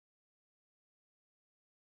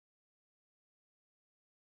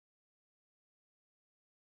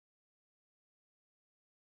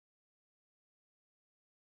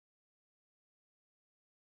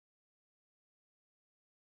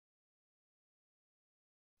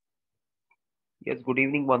Yes, good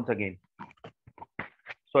evening once again.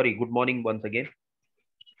 Sorry, good morning once again.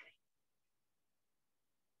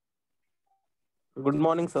 Good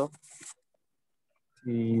morning, sir.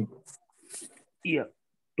 Yeah,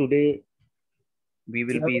 today we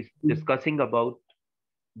will Yeah. be discussing about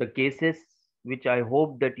the cases which I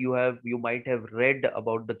hope that you might have read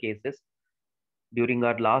about the cases during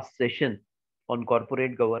our last session on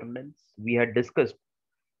corporate governance. We had discussed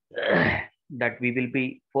that we will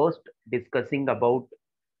be first discussing about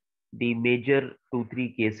the major 2-3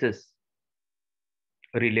 cases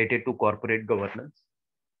related to corporate governance,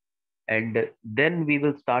 and then we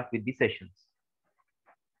will start with the sessions.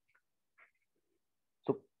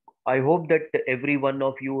 So I hope that every one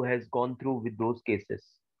of you has gone through with those cases.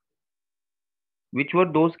 Which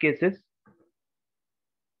were those cases?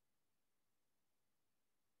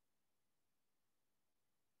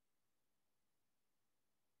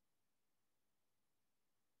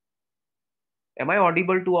 Am I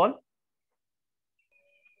audible to all?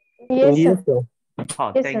 Yes, Yes, sir. sir. Yes,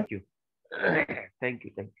 sir. Thank you. Thank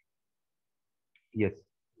you. Thank you. Yes.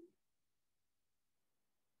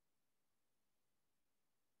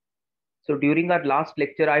 So during our last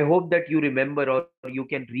lecture, I hope that you remember or you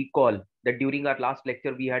can recall that during our last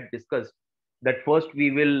lecture we had discussed that first we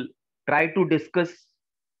will try to discuss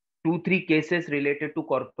 2-3 cases related to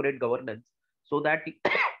corporate governance so that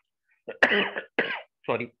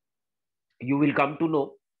sorry, you will come to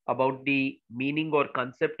know about the meaning or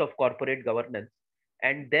concept of corporate governance,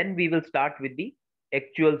 and then we will start with the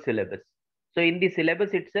actual syllabus. So in the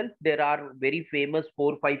syllabus itself there are very famous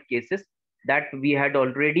 4-5 cases that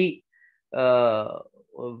uh,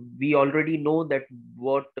 we already know that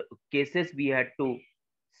what cases we had to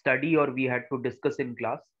study or we had to discuss in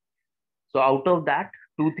class. So out of that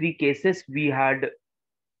 2-3 cases we had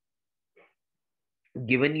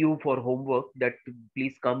given you for homework, that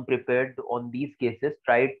please come prepared on these cases.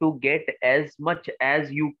 Try to get as much as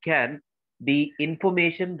you can the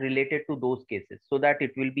information related to those cases so that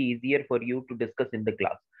it will be easier for you to discuss in the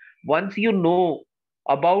class. Once you know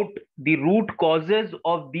about the root causes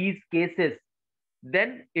of these cases,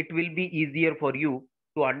 then it will be easier for you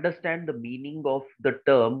to understand the meaning of the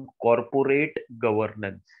term corporate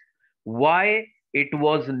governance. Why it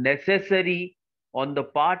was necessary on the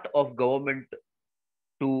part of government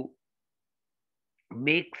to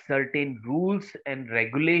make certain rules and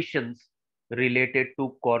regulations related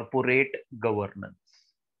to corporate governance.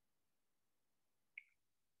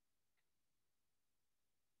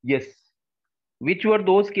 Yes. Which were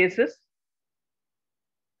those cases?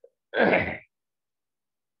 Okay,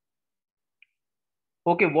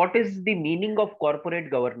 what is the meaning of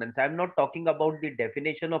corporate governance? I'm not talking about the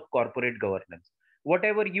definition of corporate governance.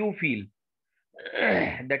 Whatever you feel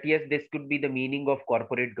that yes, this could be the meaning of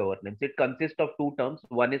corporate governance. It consists of two terms.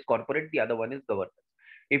 One is corporate, the other one is governance.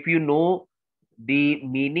 If you know the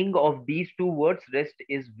meaning of these two words, rest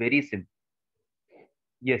is very simple.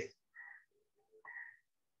 Yes.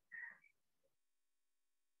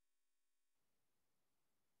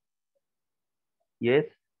 Yes.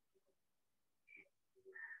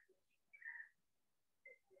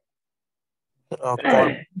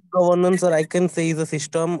 Corporate governance, or I can say, is a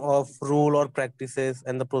system of rule or practices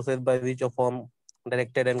and the process by which a firm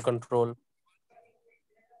directed and control.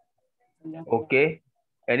 Okay.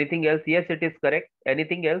 Anything else? Yes, it is correct.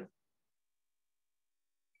 Anything else?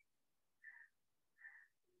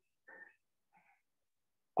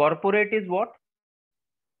 Corporate is what?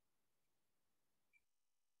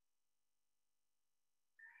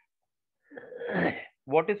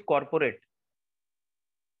 What is corporate?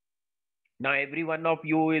 Now, every one of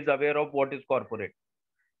you is aware of what is corporate.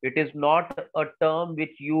 It is not a term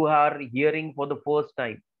which you are hearing for the first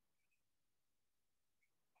time.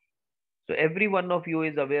 So, every one of you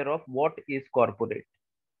is aware of what is corporate.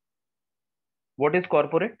 What is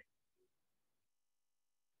corporate?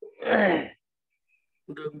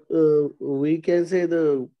 We can say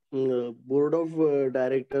the board of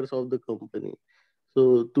directors of the company.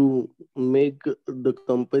 So to make the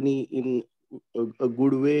company in a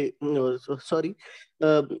good way, sorry,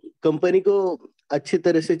 company को अच्छी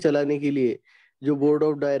तरह से चलाने के लिए जो board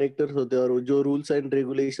of directors होते हैं और जो रूल्स एंड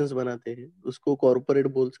रेगुलेशंस बनाते हैं उसको कॉर्पोरेट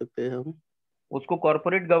बोल सकते हैं हम. उसको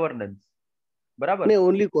कॉर्पोरेट गवर्नेंस. बराबर. नहीं,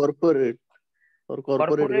 ओनली कॉर्पोरेट और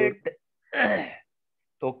corporate.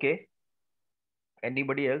 Okay.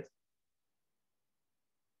 Anybody else?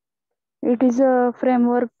 It is a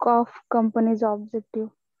framework of company's objective.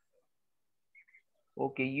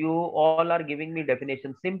 Okay, you all are giving me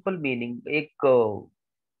definition. Simple meaning.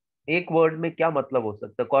 एक वर्ड में क्या मतलब हो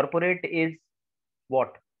सकता है? Corporate is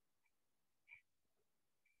what?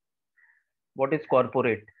 What is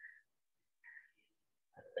corporate?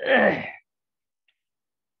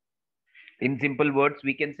 In simple words,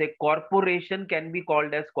 we can say corporation can be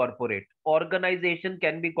called as corporate, organization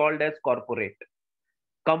can be called as corporate,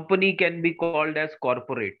 company can be called as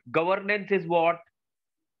corporate. Governance is what?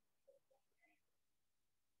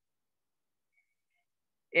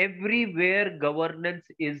 Everywhere governance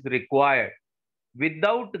is required.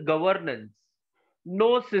 Without governance,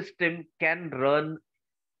 no system can run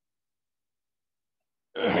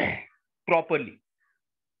properly.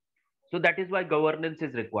 So that is why governance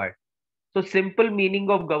is required. So simple meaning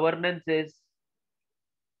of governance is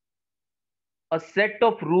a set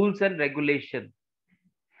of rules and regulation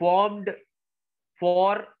formed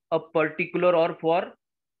for a particular or for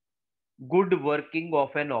good working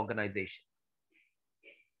of an organization.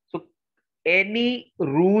 So any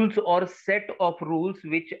rules or set of rules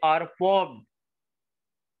which are formed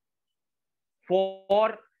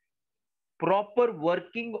for proper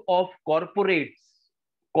working of corporates,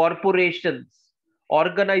 corporations,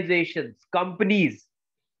 organizations, companies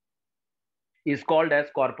is called as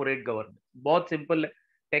corporate governance. बहुत simple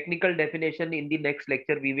technical definition. In the next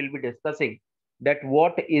lecture we will be discussing that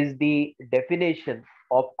what is the definition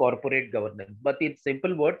of corporate governance. But in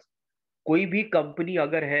simple words, कोई भी company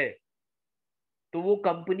अगर है तो वो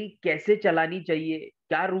company कैसे चलानी चाहिए,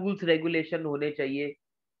 क्या रूल्स रेगुलेशन होने चाहिए,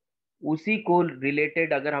 उसी को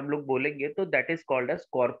रिलेटेड अगर हम लोग बोलेंगे तो that is called as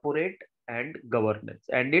corporate and governance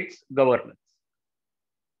and it's governance.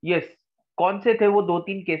 Yes, कौन से थे वो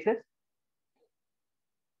 2-3 केसेस?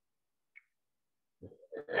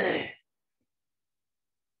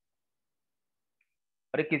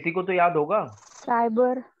 अरे किसी को तो याद होगा.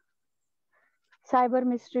 cyber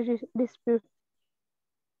mystery dispute.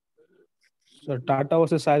 So Tata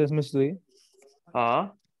versus Cyrus Mystery.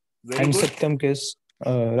 very and good. Satyam case,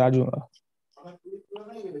 Raju.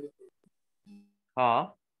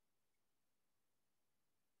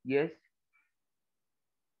 Yes.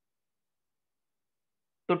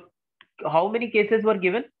 So how many cases were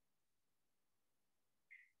given?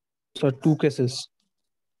 So 2 cases.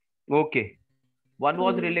 Okay. One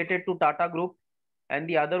was related to Tata Group and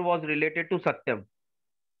the other was related to Satyam.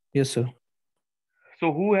 Yes, sir.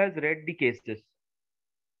 So who has read the cases?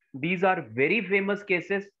 These are very famous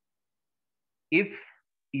cases. If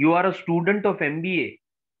you are a student of MBA,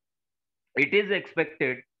 it is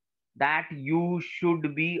expected that you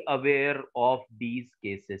should be aware of these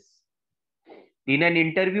cases. In an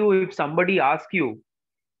interview, if somebody asks you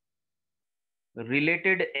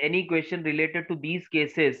any question related to these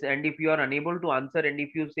cases, and if you are unable to answer, and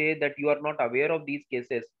if you say that you are not aware of these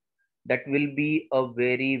cases, that will be a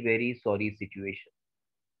very, very sorry situation.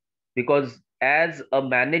 Because as a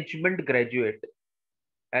management graduate,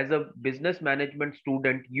 as a business management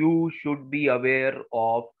student, you should be aware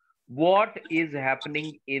of what is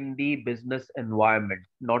happening in the business environment,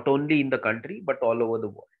 not only in the country, but all over the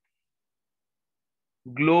world.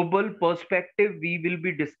 Global perspective we will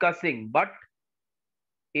be discussing, but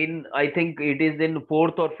I think it is in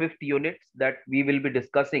 4th or 5th units that we will be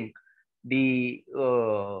discussing the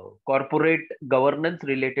corporate governance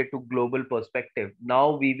related to global perspective.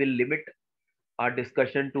 Now we will limit our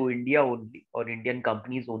discussion to India only, or Indian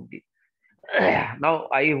companies only. Now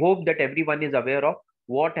I hope that everyone is aware of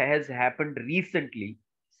what has happened recently,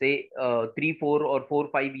 say 3, 4 or 4,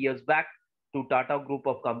 5 years back to Tata Group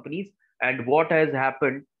of companies, and what has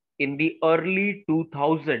happened in the early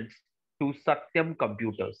 2000s to Satyam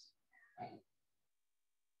Computers.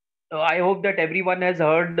 I hope that everyone has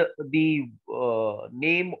heard the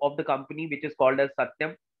name of the company which is called as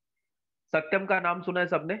Satyam. Satyam का नाम सुना है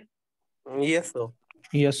सबने? Yes, sir.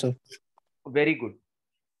 Yes, sir. Very good.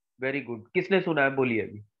 Very good. किसने सुना है बोलिए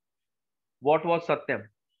अभी. What was Satyam?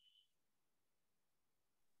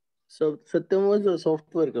 So Satyam was a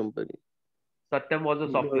software company. Satyam was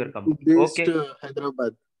a software company. Based Okay.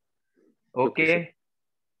 Hyderabad. Okay.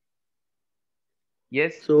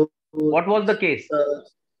 Yes. So What was the case?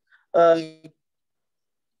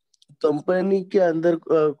 Company के अंदर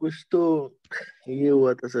कुछ तो ये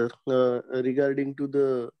हुआ था sir, regarding to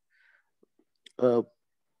the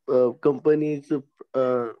companies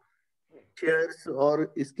shares,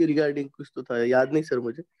 और इसके regarding कुछ तो था, याद नहीं सर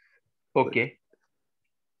मुझे. ओके,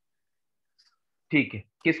 ठीक है.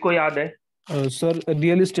 किसको याद है? सर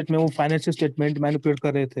रियल एस्टेट में वो फाइनेंशियल स्टेटमेंट मैनिपुलेट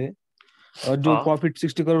कर रहे थे, और जो प्रॉफिट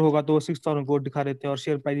 60 करोड़ होगा तो वो 6000 करोड़ दिखा रहे थे, और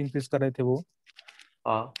शेयर प्राइस इंक्रीज कर रहे थे वो.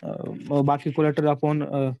 बाकी कोलेटरल अपॉन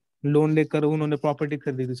लोन लेकर उन्होंने प्रॉपर्टी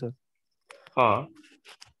खरीदी थी सर.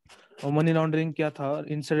 और मनी लॉन्ड्रिंग किया था,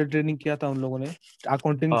 इनसाइडर ट्रेडिंग किया था उन लोगों ने,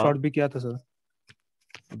 अकाउंटिंग फ्रॉड भी किया था सर.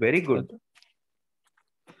 Very good.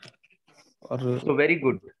 और so very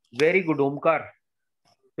good Omkar,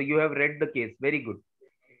 so you have read the case. Very good.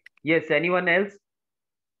 Yes, anyone else?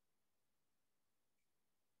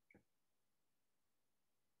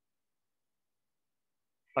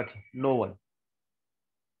 Okay, no one.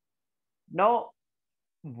 Now,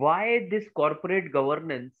 why this corporate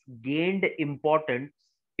governance gained importance?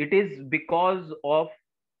 It is because of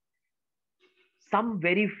some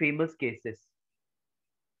very famous cases.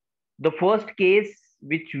 The first case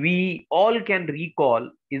which we all can recall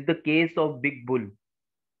is the case of Big Bull.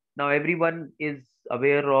 Now, everyone is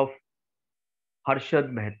aware of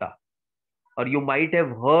Harshad Mehta, or you might have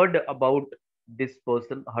heard about this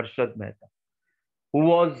person, Harshad Mehta, who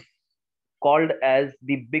was called as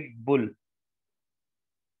the Big Bull.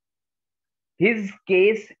 His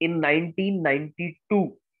case in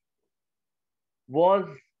 1992 was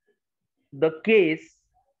the case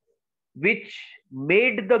which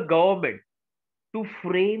made the government to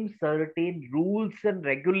frame certain rules and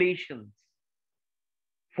regulations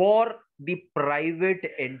for the private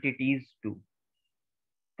entities too.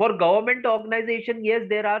 For government organization, yes,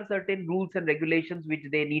 there are certain rules and regulations which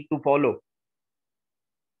they need to follow.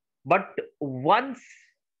 But once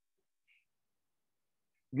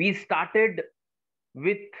we started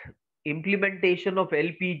with implementation of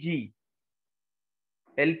LPG,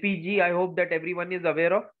 I hope that everyone is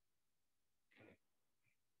aware of.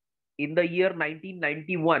 In the year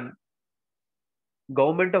 1991,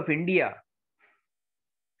 Government of India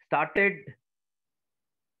started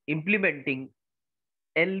implementing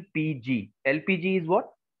LPG. LPG is what?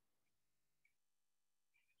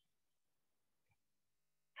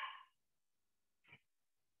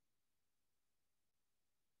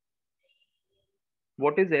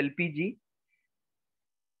 What is LPG?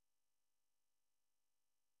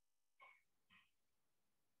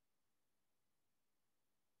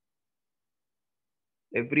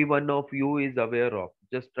 Every one of you is aware of.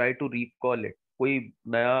 Just try to recall it. कोई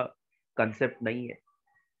नया concept नहीं है.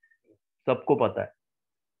 सबको पता है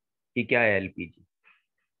कि क्या है LPG.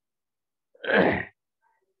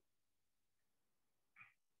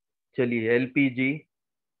 चलिए LPG.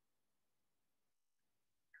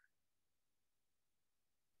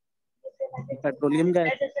 Petroleum gas.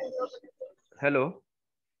 Hello.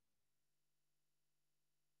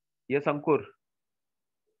 Yes, Ankur.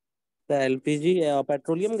 The LPG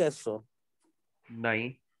petroleum gas, so.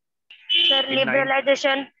 नहीं. Sir,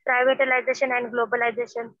 liberalization, privatization, and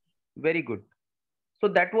globalization. Very good. So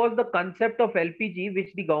that was the concept of LPG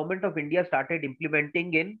which the government of India started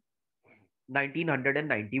implementing in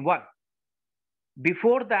 1991.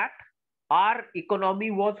 Before that, our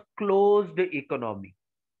economy was closed economy.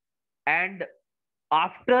 And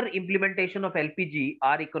after implementation of LPG,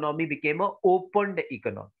 our economy became an opened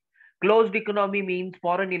economy. Closed economy means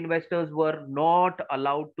foreign investors were not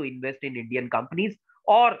allowed to invest in Indian companies,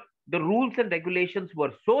 or the rules and regulations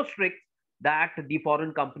were so strict that the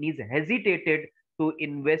foreign companies hesitated to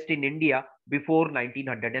invest in India before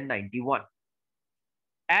 1991.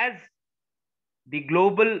 As the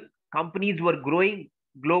global companies were growing,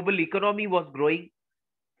 global economy was growing,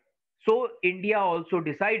 so India also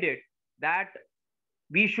decided that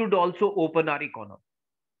we should also open our economy.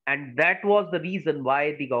 And that was the reason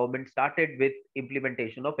why the government started with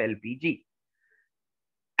implementation of LPG.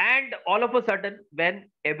 And all of a sudden, when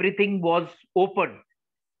everything was opened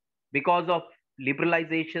because of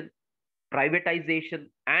liberalization, privatization,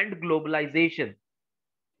 and globalization,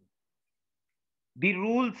 the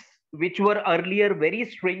rules which were earlier very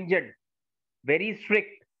stringent, very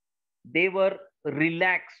strict, they were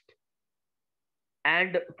relaxed,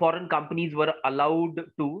 and foreign companies were allowed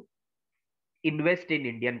to invest in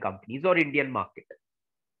Indian companies or Indian market.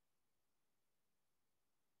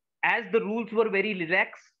 As the rules were very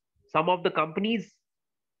relaxed, some of the companies,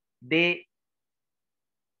 they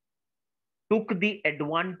took the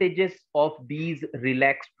advantages of these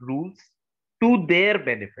relaxed rules to their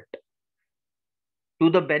benefit,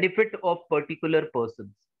 to the benefit of particular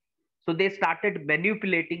persons. So they started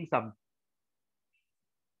manipulating some.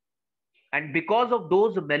 And because of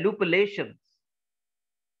those manipulations,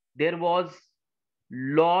 there was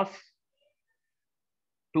loss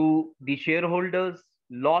to the shareholders,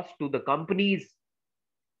 loss to the companies,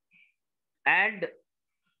 and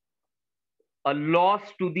a loss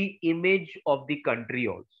to the image of the country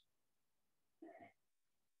also.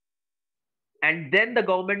 And then the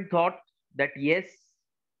government thought that yes,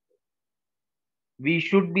 we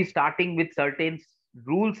should be starting with certain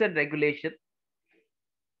rules and regulations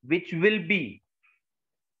which will be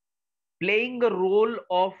playing a role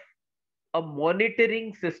of a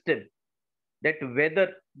monitoring system, that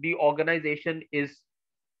whether the organization is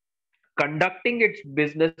conducting its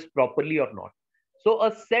business properly or not. So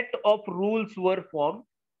a set of rules were formed,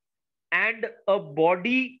 and a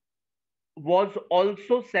body was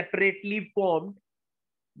also separately formed,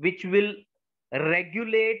 which will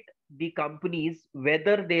regulate the companies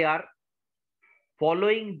whether they are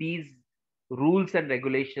following these rules and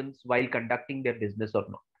regulations while conducting their business or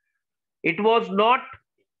not. It was not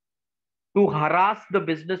to harass the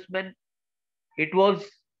businessmen. It was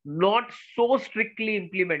not so strictly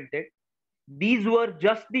implemented. These were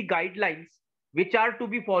just the guidelines which are to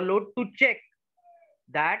be followed to check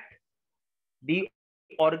that the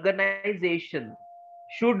organization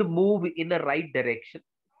should move in a right direction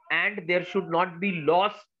and there should not be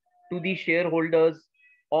loss to the shareholders,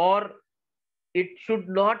 or it should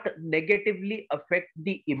not negatively affect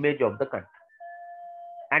the image of the country.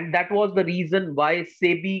 And that was the reason why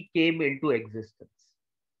SEBI came into existence.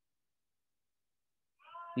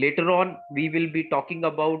 Later on, we will be talking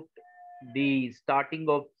about the starting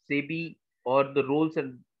of SEBI, or the roles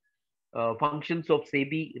and functions of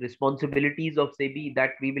SEBI, responsibilities of SEBI,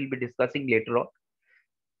 that we will be discussing later on.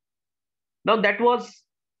 Now, that was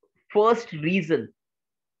first reason,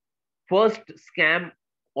 first scam,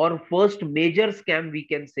 or first major scam we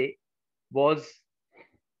can say, was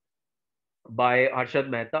by Harshad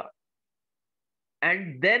Mehta.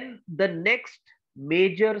 And then the next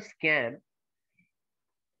major scam,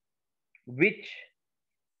 which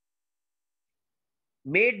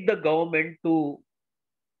made the government to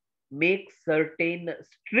make certain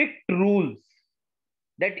strict rules,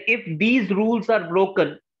 that if these rules are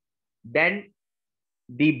broken, then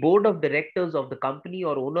the board of directors of the company,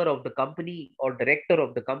 or owner of the company, or director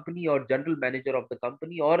of the company, or general manager of the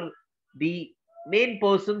company, or the main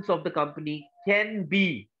persons of the company can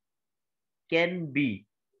be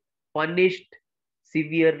punished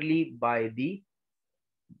severely by the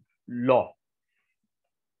law.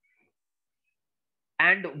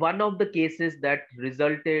 And one of the cases that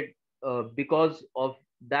resulted, because of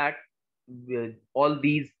that, all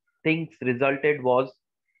these things resulted, was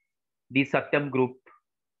the Satyam Group,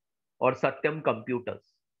 or Satyam Computers,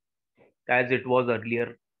 as it was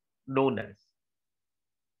earlier known as.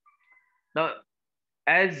 Now,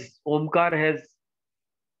 as Omkar has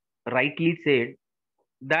rightly said,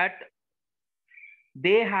 that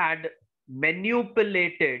they had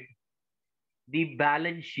manipulated the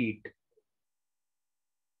balance sheet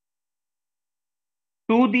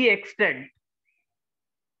to the extent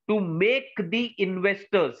to make the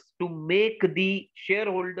investors, to make the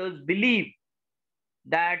shareholders believe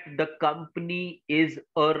that the company is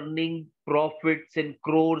earning profits in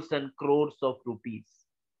crores and crores of rupees.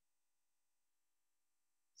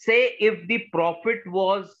 Say if the profit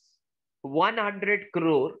was 100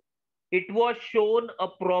 crore, it was shown a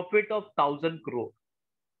profit of 1,000 crore.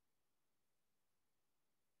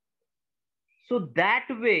 So that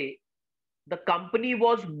way, the company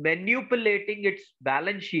was manipulating its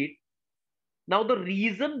balance sheet. Now, the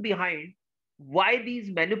reason behind why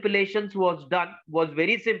these manipulations was done was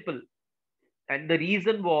very simple. And the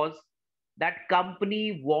reason was that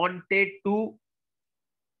company wanted to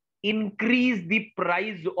increase the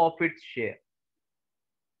price of its share.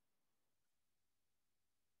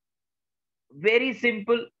 Very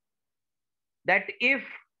simple, that if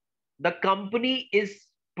the company is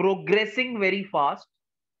progressing very fast,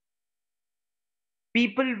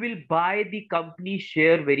 people will buy the company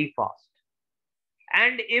share very fast.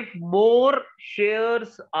 And if more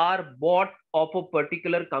shares are bought of a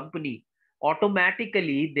particular company,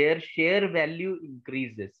 automatically their share value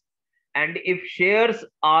increases. And if shares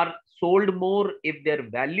are sold more, if their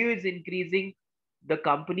value is increasing, the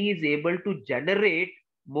company is able to generate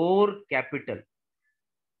more capital.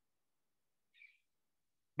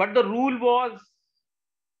 But the rule was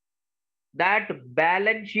that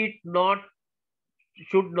balance sheet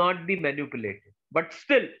should not be manipulated. But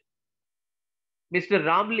still, Mr.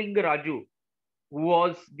 Ramlinga Raju, who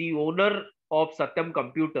was the owner of Satyam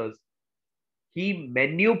Computers, he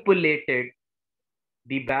manipulated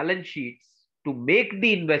the balance sheets to make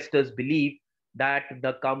the investors believe that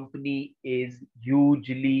the company is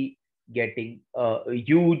hugely getting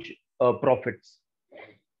huge profits.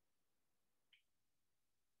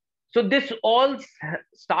 So this all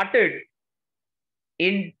started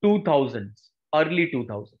in 2000s, early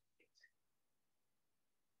 2000s.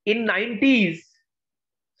 In 90s,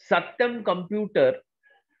 Satyam Computer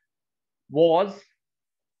was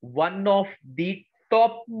one of the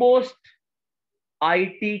topmost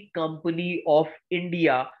IT company of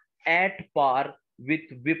India, at par with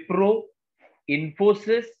Wipro,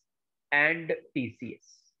 Infosys, and TCS.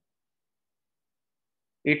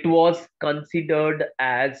 It was considered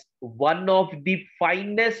as one of the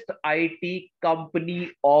finest IT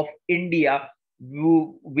company of India,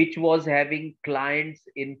 which was having clients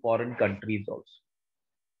in foreign countries also.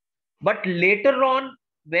 But later on,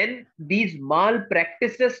 when these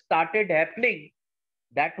malpractices started happening,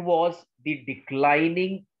 that was the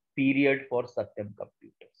declining period for Satyam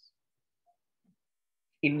Computers.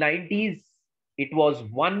 In 90s, it was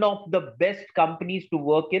one of the best companies to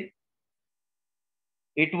work in.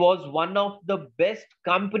 It was one of the best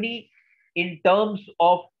company in terms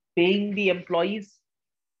of paying the employees.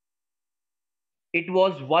 It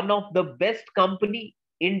was one of the best company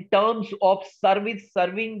in terms of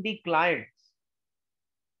serving the clients.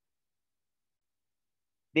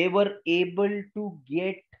 They were able to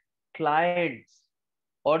get clients,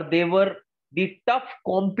 or they were the tough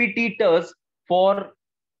competitors for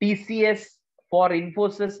TCS, for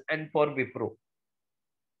Infosys, and for Wipro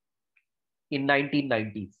in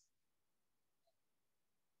 1990s.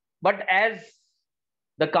 But as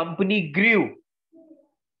the company grew,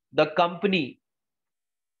 the company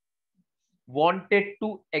wanted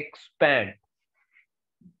to expand.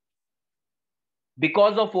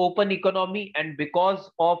 Because of open economy and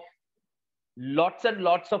because of lots and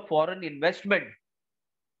lots of foreign investment,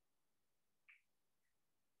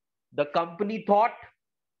 the company thought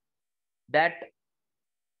that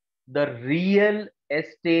the real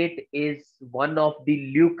estate is one of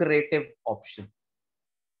the lucrative options.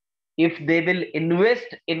 If they will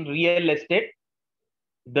invest in real estate,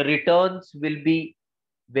 the returns will be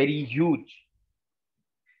very huge.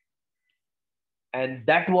 And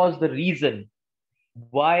that was the reason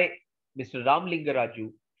why Mr.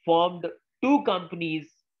 Ramlingaraju formed two companies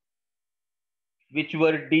which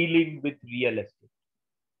were dealing with real estate.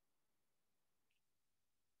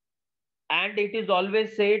 And it is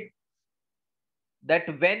always said that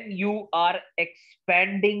when you are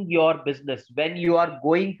expanding your business, when you are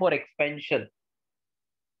going for expansion,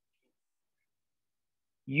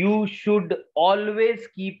 you should always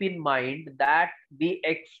keep in mind that the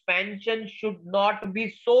expansion should not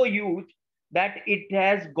be so huge that it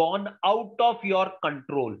has gone out of your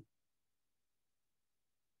control.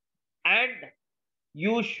 And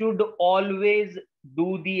you should always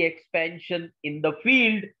do the expansion in the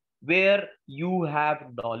field where you have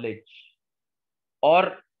knowledge,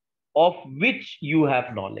 or of which you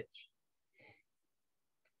have knowledge.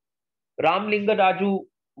 Ramlingaraju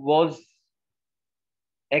was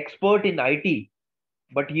expert in IT,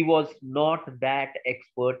 but he was not that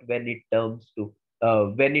expert when it turned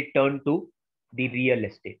to the real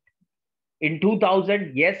estate. In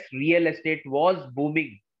 2000, yes, real estate was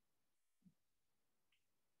booming,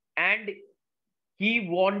 and he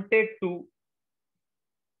wanted to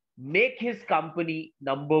make his company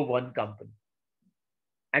number one company.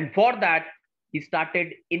 And for that, he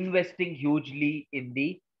started investing hugely in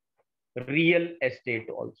the real estate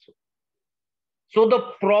also. So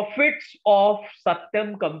the profits of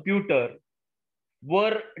Satyam Computer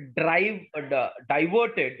were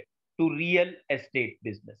diverted to real estate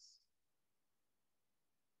business.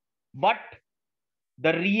 But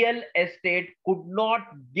the real estate could not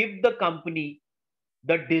give the company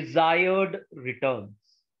the desired returns.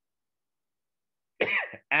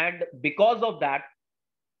 And because of that,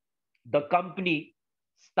 the company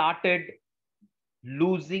started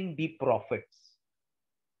losing the profits.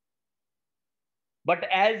 But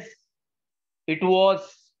as it was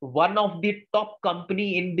one of the top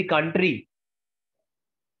company in the country,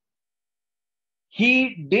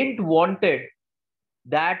 he didn't wanted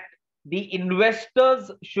that the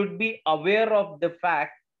investors should be aware of the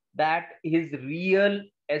fact that his real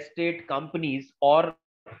estate companies, or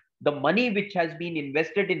the money which has been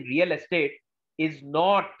invested in real estate, is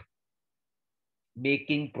not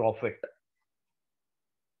making profit.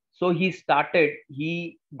 So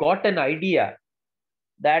he got an idea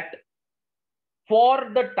that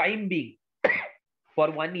for the time being,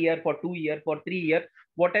 for 1 year, for 2 years, for 3 years,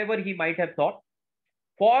 whatever he might have thought,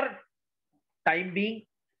 for time being,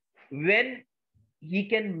 when he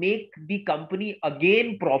can make the company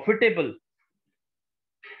again profitable,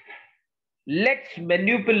 let's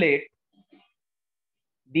manipulate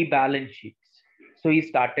the balance sheets. So he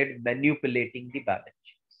started manipulating the balance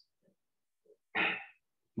sheets,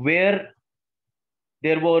 where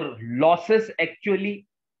there were losses actually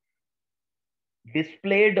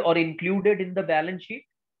displayed or included in the balance sheet.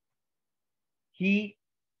 He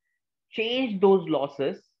changed those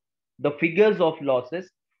losses, the figures of losses,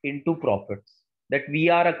 into profits. That we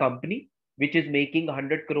are a company which is making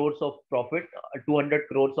 100 crores of profit, 200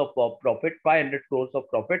 crores of profit, 500 crores of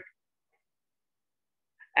profit.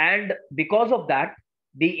 And because of that,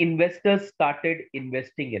 the investors started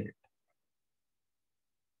investing in it.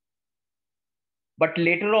 But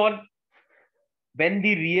later on, when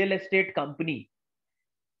the real estate company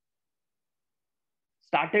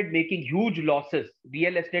started making huge losses,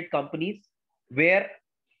 real estate companies where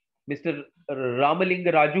Mr.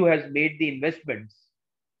 Ramalinga Raju has made the investments,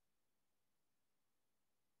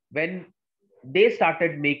 when they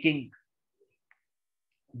started making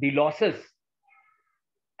the losses,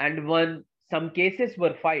 and when some cases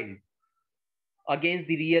were filed against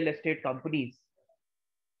the real estate companies,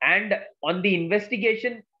 and on the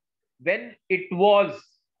investigation, when it was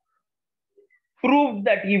proved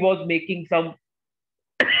that he was making some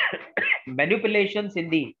manipulations in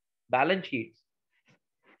the balance sheets,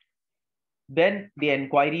 then the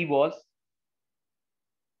inquiry was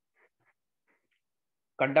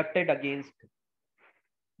conducted against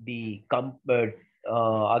the company,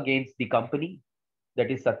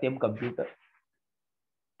 that is Satyam Computer,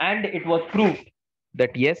 and it was proved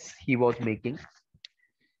that yes, he was making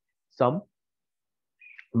some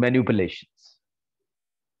manipulations.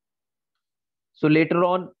 So later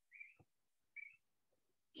on,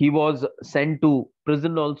 he was sent to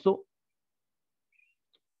prison also,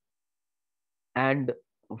 and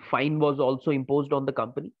fine was also imposed on the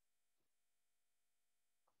company,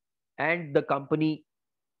 and the company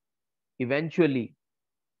eventually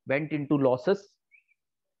went into losses.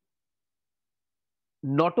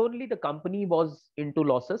 Not only the company was into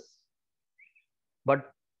losses,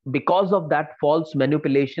 but because of that false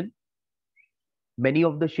manipulation, many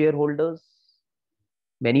of the shareholders,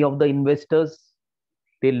 many of the investors,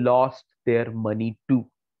 they lost their money too.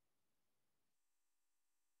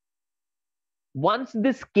 Once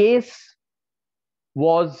this case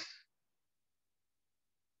was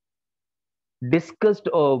discussed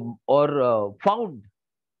or found,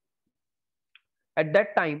 at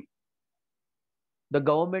that time, the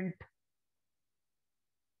government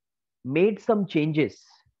made some changes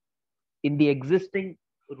in the existing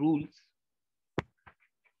rules,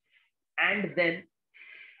 and then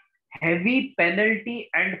heavy penalty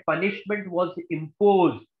and punishment was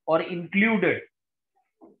imposed or included,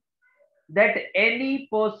 that any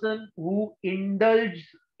person who indulges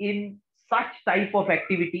in such type of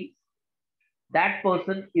activity, that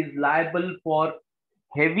person is liable for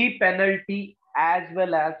heavy penalty as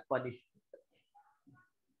well as punishment.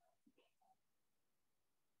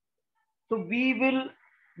 So we will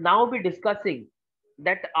now be discussing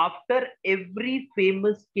that after every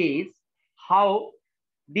famous case, how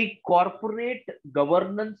the corporate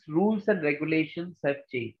governance rules and regulations have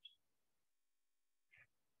changed.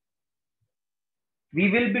 We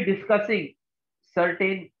will be discussing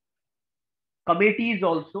certain committees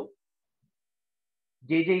also,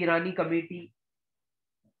 J.J. Irani Committee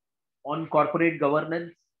on Corporate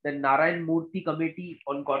Governance, then Narayan Murthy Committee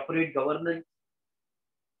on Corporate Governance.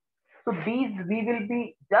 So these we will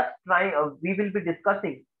be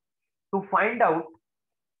discussing to find out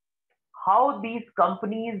how these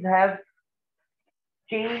companies have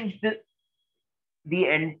changed the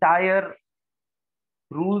entire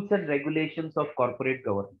rules and regulations of corporate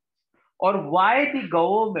governance, or why the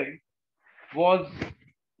government was,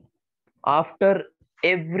 after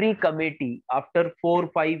every committee, after 4,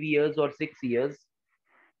 5 years or 6 years,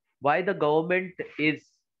 why the government is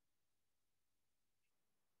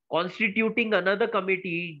constituting another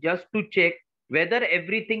committee just to check whether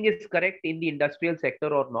everything is correct in the industrial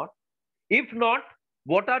sector or not. If not,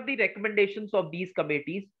 what are the recommendations of these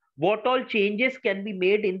committees? What all changes can be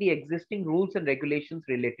made in the existing rules and regulations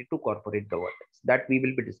related to corporate governance? That we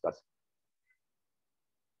will be discussing.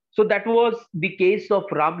 So that was the case of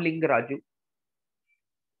Ramalinga Raju,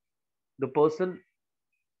 the person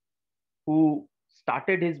who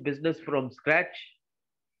started his business from scratch,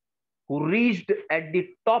 who reached at the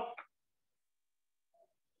top,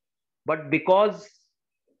 but because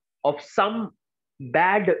of some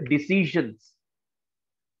bad decisions,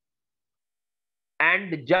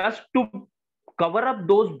 and just to cover up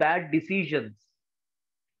those bad decisions,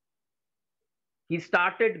 he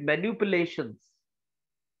started manipulations,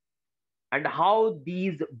 and how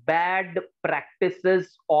these bad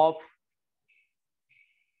practices of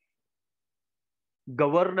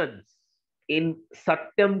governance in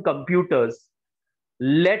Satyam Computers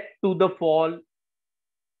led to the fall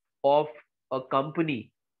of a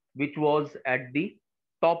company which was at the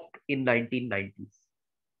top in 1990s.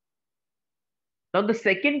 Now the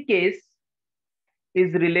second case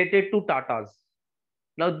is related to Tatas.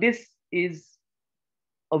 Now this is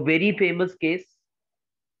a very famous case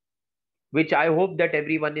which I hope that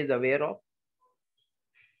everyone is aware of.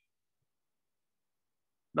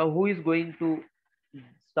 Now who is going to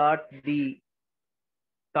start the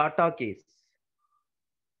Tata case?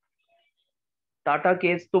 Tata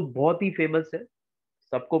case तो बहुत ही famous है,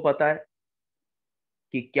 सबको पता है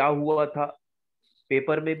कि क्या हुआ था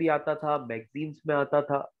पेपर में भी आता था, मैगजीन्स में आता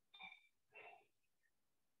था।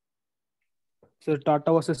 Sir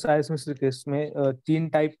Tata versus science mister case में तीन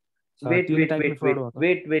टाइप वेट वेट में वेट फ्रॉड वेट हुआ था।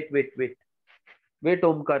 Wait wait wait wait wait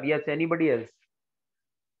Omkar, yes, anybody else?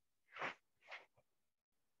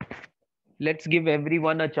 Let's give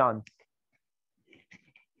everyone a chance.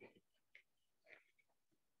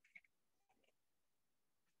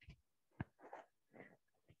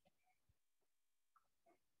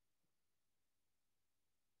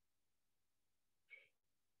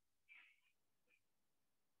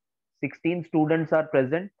 Sixteen students are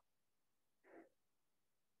present,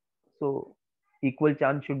 so equal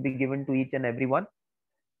chance should be given to each and everyone.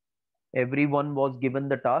 Everyone was given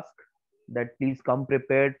the task that please come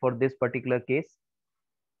prepared for this particular case.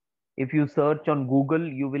 If you search on Google,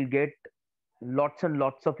 you will get lots and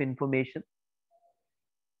lots of information.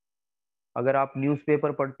 अगर आप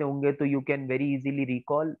newspaper पढ़ते होंगे तो you can very easily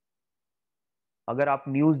recall. अगर आप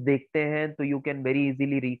news देखते हैं तो you can very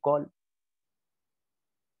easily recall.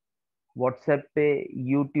 WhatsApp पे,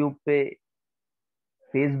 यूट्यूब पे,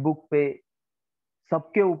 फेसबुक पे,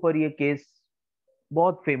 सबके ऊपर ये केस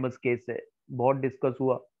बहुत फेमस केस है, बहुत डिस्कस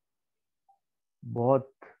हुआ,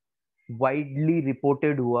 बहुत वाइडली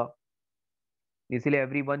रिपोर्टेड हुआ, इसलिए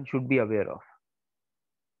everyone should be aware of.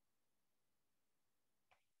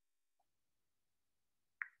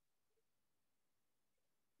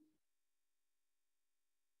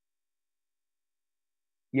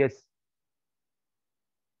 Yes,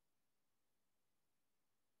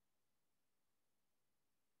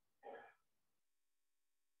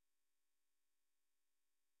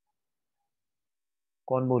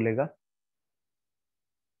 कौन बोलेगा?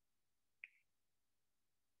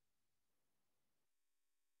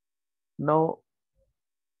 Now,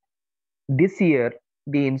 this year,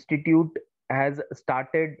 the institute has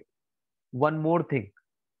started one more thing,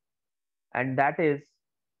 and that is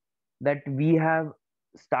that we have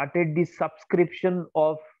started the subscription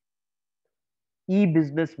of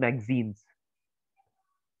e-business magazines.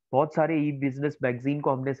 बहुत सारे e-business magazine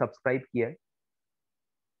को हमने subscribe किया है.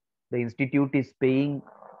 The institute is paying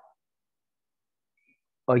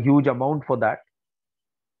a huge amount for that.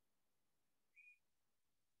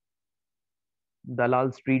 Dalal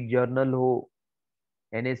street journal हो,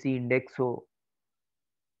 NSE index हो,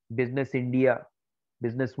 business India,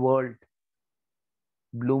 business world,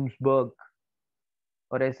 ब्लूम्सबर्ग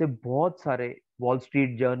और ऐसे बहुत सारे, वॉल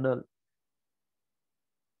स्ट्रीट जर्नल,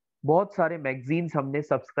 बहुत सारे मैगजीन्स हमने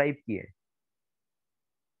सब्सक्राइब किए.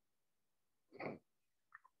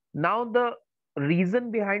 Now the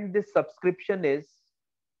reason behind this subscription is,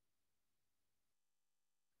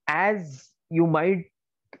 as you might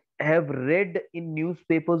have read in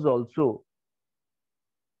newspapers also,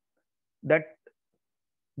 that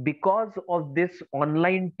because of this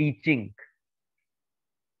online teaching,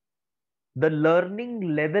 the learning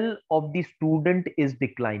level of the student is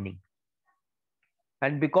declining,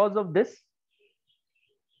 and because of this,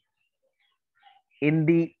 in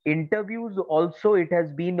the interviews also it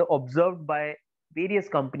has been observed by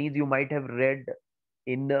various companies. You might have read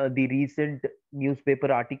in the recent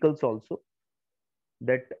newspaper articles also,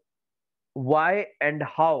 that why and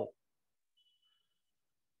how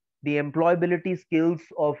the employability skills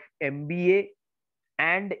of MBA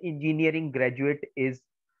and engineering graduate is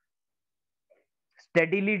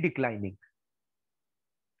steadily declining.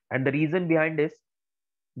 And the reason behind is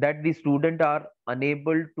that the students are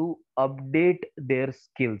unable to update their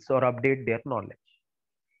skills or update their knowledge.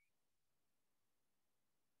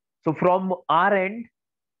 So from our end,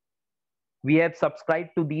 we have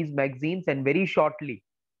subscribed to these magazines, and very shortly,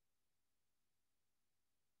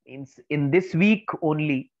 in this week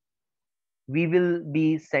only, we will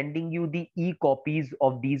be sending you the e-copies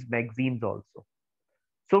of these magazines also.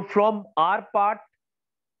 So from our part,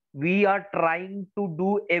 we are trying to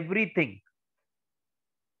do everything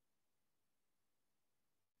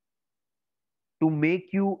to make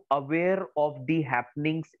you aware of the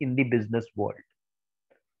happenings in the business world.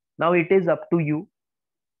 Now it is up to you.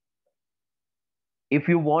 If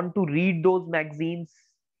you want to read those magazines,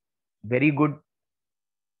 very good.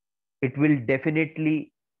 It will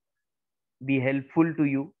definitely be helpful to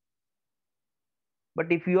you.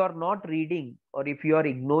 But if you are not reading, or if you are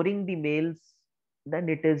ignoring the mails, then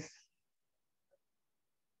it is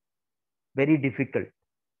very difficult.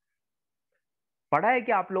 पढ़ा है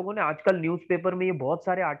क्या आप लोगों ने? आजकल newspaper में ये बहुत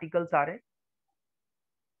सारे आर्टिकल्स आ रहे हैं.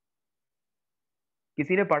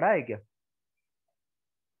 किसी ने पढ़ा है क्या?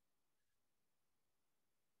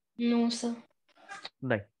 No, sir.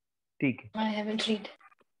 नहीं, ठीक है. I haven't read.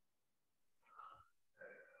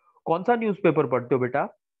 कौन सा न्यूज़पेपर पढ़ते हो बेटा?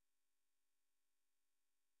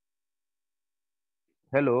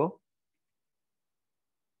 हेलो।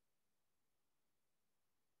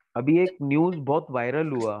 अभी एक न्यूज बहुत वायरल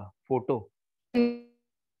हुआ, फोटो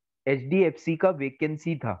HDFC का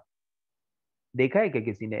वैकेंसी था। देखा है क्या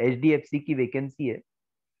किसी ने? HDFC की वैकेंसी है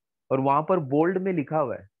और वहां पर बोल्ड में लिखा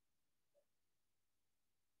हुआ है।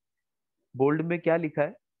 बोल्ड में क्या लिखा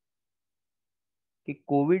है कि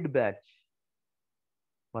कोविड बैच,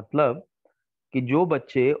 मतलब कि जो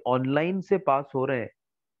बच्चे ऑनलाइन से पास हो रहे हैं,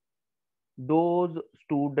 those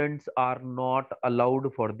students are not allowed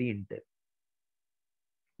for the inter.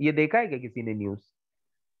 ये देखा है क्या किसी ने न्यूज?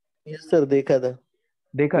 यस सर, देखा था।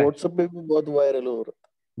 देखा है? व्हाट्सएप पे भी बहुत वायरल हो रहा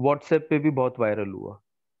व्हाट्सएप पे भी बहुत वायरल हुआ।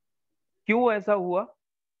 क्यों ऐसा हुआ?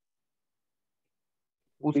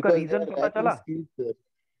 उसका बिकॉज दे रीजन आर पता लैकिंग चला? Skills sir.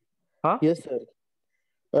 हाँ, yes sir,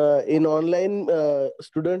 in online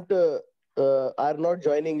student are not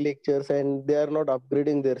joining lectures and they are not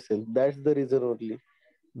upgrading their self. That's the reason only.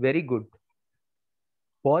 Very good.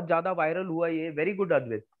 बहुत ज्यादा वायरल हुआ ये, वेरी गुड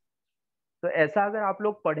अद्वैत। तो ऐसा अगर आप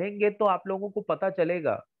लोग पढ़ेंगे तो आप लोगों को पता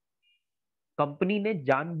चलेगा कंपनी ने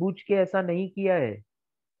जानबूझ के ऐसा नहीं किया है।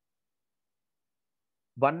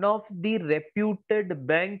 One of the reputed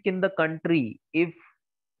bank in the country, if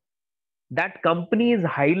that company is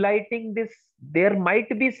highlighting this, there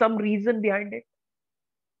might be some reason behind it,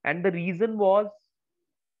 and the reason was,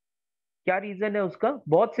 क्या रीजन है उसका?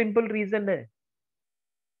 बहुत सिंपल रीजन है।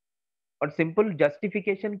 और सिंपल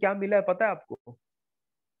जस्टिफिकेशन क्या मिला है पता है आपको?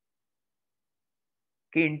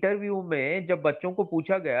 कि इंटरव्यू में जब बच्चों को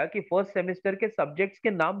पूछा गया कि फर्स्ट सेमेस्टर के सब्जेक्ट्स के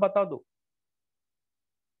नाम बता दो,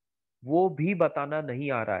 वो भी बताना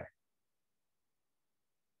नहीं आ रहा है।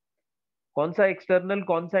 कौन सा एक्सटर्नल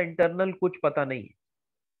कौन सा इंटरनल कुछ पता नहीं है।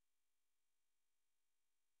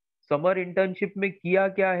 समर इंटर्नशिप में किया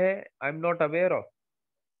क्या है I am not aware of.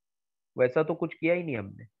 वैसा तो कुछ किया ही नहीं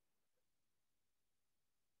हमने।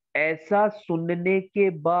 ऐसा सुनने के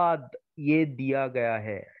बाद ये दिया गया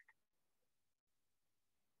है।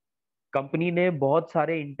 कंपनी ने बहुत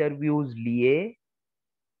सारे इंटरव्यूज लिए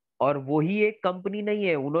और वही एक कंपनी नहीं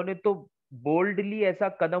है, उन्होंने तो बोल्डली ऐसा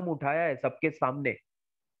कदम उठाया है सबके सामने।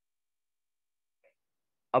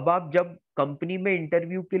 अब आप जब कंपनी में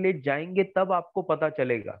इंटरव्यू के लिए जाएंगे तब आपको पता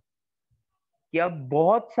चलेगा कि अब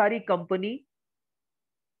बहुत सारी कंपनी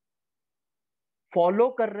फॉलो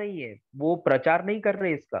कर रही है। वो प्रचार नहीं कर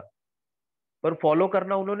रहे इसका, पर फॉलो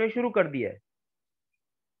करना उन्होंने शुरू कर दिया है।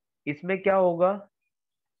 इसमें क्या होगा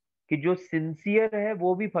कि जो सिंसियर है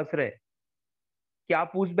वो भी फंस रहे हैं। क्या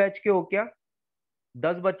आप उस बैच के हो क्या?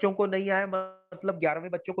 10 बच्चों को नहीं आया मतलब 11वें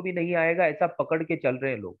बच्चों को भी नहीं आएगा, ऐसा पकड़ के चल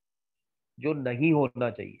रहे हैं लोग, जो नहीं होना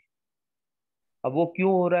चाहिए। अब वो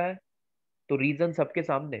क्यों हो रहा है? तो रीजन सबके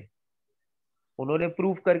सामने, उन्होंने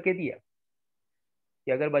प्रूव करके दिया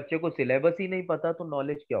कि अगर बच्चे को सिलेबस ही नहीं पता तो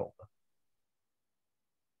नॉलेज क्या होगा।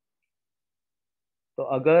 तो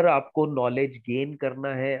अगर आपको नॉलेज गेन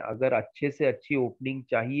करना है, अगर अच्छे से अच्छी ओपनिंग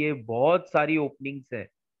चाहिए, बहुत सारी ओपनिंग्स हैं।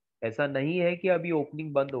 ऐसा नहीं है कि अभी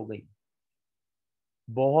ओपनिंग बंद हो गई,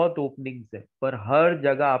 बहुत ओपनिंग्स है, पर हर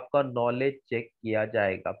जगह आपका नॉलेज चेक किया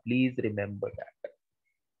जाएगा। Please remember that.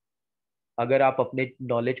 अगर आप अपने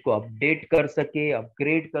नॉलेज को अपडेट कर सके,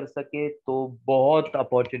 अपग्रेड कर सके, तो बहुत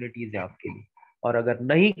अपॉर्चुनिटीज है आपके लिए। और अगर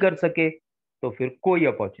नहीं कर सके तो फिर कोई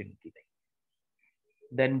अपॉर्चुनिटी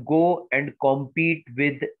नहीं। Then go and compete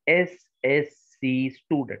with SSC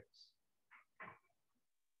students.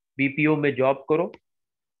 BPO में जॉब करो,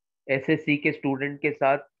 SSC के स्टूडेंट के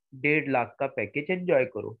साथ 1.5 लाख का पैकेज एंजॉय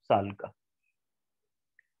करो साल का।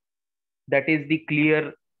 That is the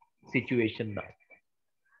clear situation now.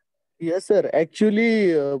 Yes sir,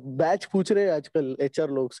 actually batch पूछ रहे हैं आजकल HR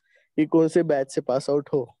लोग कि कौन से बैच से पास आउट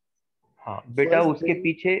हो। हाँ बेटा, फर्स्ट उसके दिन।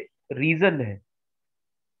 पीछे रीजन है।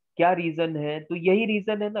 क्या रीजन है? तो यही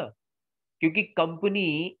रीजन है ना, क्योंकि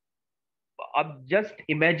कंपनी, अब जस्ट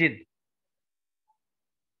इमेजिन,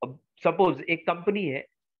 अब सपोज एक कंपनी है,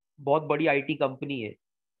 बहुत बड़ी IT कंपनी है,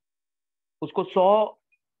 उसको 100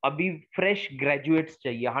 अभी फ्रेश ग्रेजुएट्स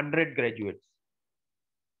चाहिए, 100 ग्रेजुएट्स।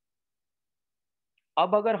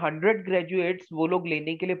 अब अगर 100 ग्रेजुएट्स वो लोग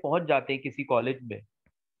लेने के लिए पहुंच जाते हैं किसी कॉलेज में,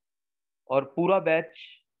 और पूरा बैच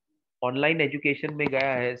ऑनलाइन एजुकेशन में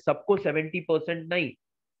गया है, सबको 70% नहीं,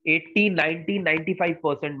 80, 90,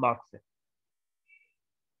 95% मार्क्स है।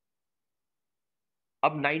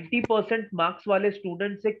 अब 90% मार्क्स वाले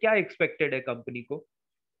स्टूडेंट से क्या एक्सपेक्टेड है कंपनी को?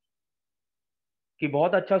 कि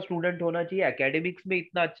बहुत अच्छा स्टूडेंट होना चाहिए, एकेडमिक्स में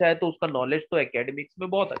इतना अच्छा है तो उसका नॉलेज तो एकेडमिक्स में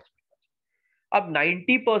बहुत अच्छा है। अब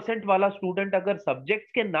 90% वाला स्टूडेंट अगर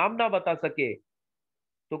सब्जेक्ट्स के नाम ना बता सके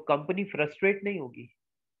तो कंपनी फ्रस्ट्रेट नहीं होगी?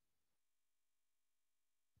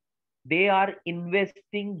 They are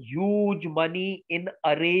investing huge money in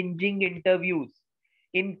arranging interviews,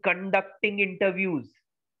 in conducting interviews.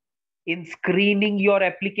 in screening your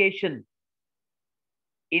application,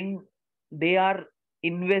 they are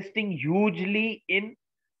investing hugely in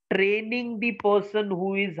training the person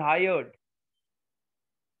who is hired.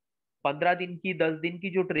 15 दिन की 10 दिन की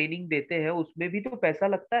जो ट्रेनिंग देते हैं उसमें भी तो पैसा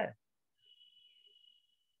लगता है.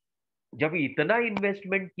 जब इतना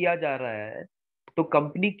इन्वेस्टमेंट किया जा रहा है तो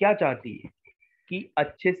कंपनी क्या चाहती है कि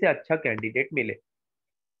अच्छे से अच्छा कैंडिडेट मिले.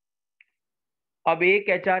 अब एक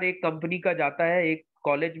एचआर एक कंपनी का जाता है, एक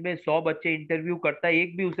कॉलेज में 100 बच्चे इंटरव्यू करता है,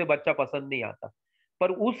 एक भी उसे बच्चा पसंद नहीं आता,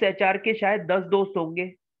 पर उस एचआर के शायद 10 दोस्त होंगे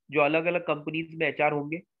जो अलग अलग कंपनीज में एचआर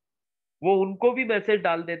होंगे. वो उनको भी मैसेज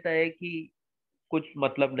डाल देता है कि कुछ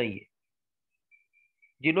मतलब नहीं है.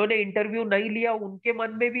 जिन्होंने इंटरव्यू नहीं लिया उनके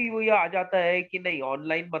मन में भी वो ये आ जाता है कि नहीं,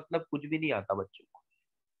 ऑनलाइन मतलब कुछ भी नहीं आता बच्चों को.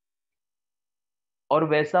 और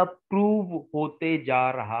वैसा प्रूव होते जा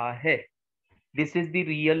रहा है. This is the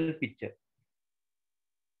real picture.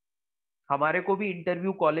 हमारे को भी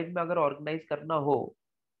इंटरव्यू कॉलेज में अगर ऑर्गेनाइज करना हो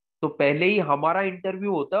तो पहले ही हमारा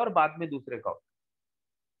इंटरव्यू होता है और बाद में दूसरे का होता है.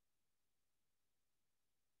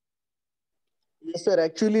 यस सर,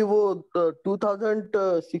 एक्चुअली वो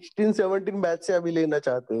 2016-17 बैच से अभी लेना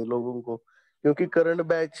चाहते हैं लोगों को, क्योंकि current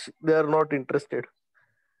batch they are not interested,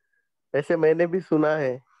 ऐसे मैंने भी सुना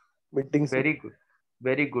है मीटिंग है. से. Very good,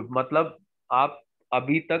 very good. मतलब आप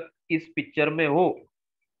अभी तक इस पिक्चर में हो,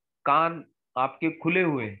 कान आपके खुले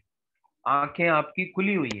हुए हैं, आंखें आपकी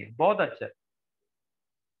खुली हुई हैं, बहुत अच्छा है.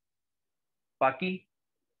 बाकी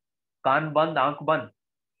कान बंद आंख बंद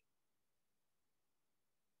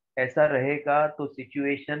ऐसा रहेगा तो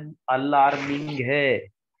सिचुएशन अलार्मिंग है.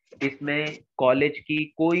 इसमें कॉलेज की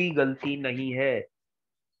कोई गलती नहीं है.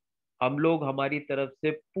 हम लोग हमारी तरफ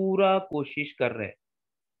से पूरा कोशिश कर रहे हैं.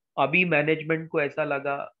 अभी मैनेजमेंट को ऐसा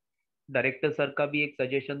लगा, डायरेक्टर सर का भी एक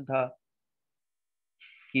सजेशन था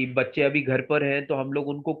कि बच्चे अभी घर पर हैं तो हम लोग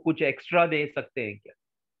उनको कुछ एक्स्ट्रा दे सकते हैं क्या.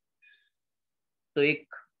 तो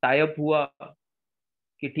एक टाई अप हुआ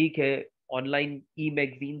कि ठीक है, ऑनलाइन ई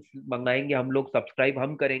मैगजीन्स मंगाएंगे हम लोग, सब्सक्राइब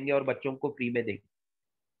हम करेंगे और बच्चों को फ्री में देंगे.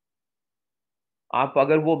 आप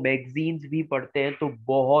अगर वो मैगजीन्स भी पढ़ते हैं तो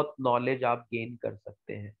बहुत नॉलेज आप गेन कर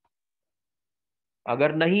सकते हैं.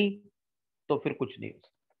 अगर नहीं तो फिर कुछ नहीं हो सकता.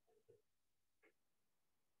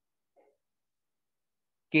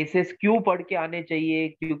 केसेस क्यों पढ़ के आने चाहिए?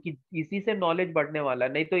 क्योंकि इसी से नॉलेज बढ़ने वाला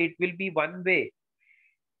है, नहीं तो it will be one way.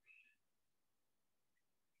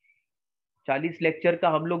 40 lecture का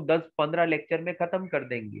हम लोग 10-15 लेक्चर में खत्म कर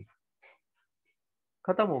देंगे.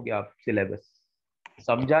 खत्म हो गया आप सिलेबस.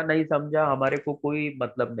 समझा नहीं समझा हमारे को कोई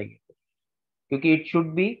मतलब नहीं है, क्योंकि it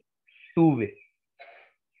should be two way.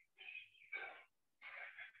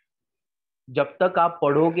 जब तक आप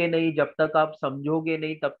पढ़ोगे नहीं, जब तक आप समझोगे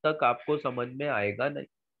नहीं, तब तक आपको समझ में आएगा नहीं.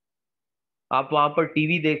 आप वहां पर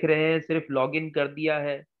टीवी देख रहे हैं, सिर्फ लॉगिन कर दिया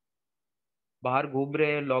है, बाहर घूम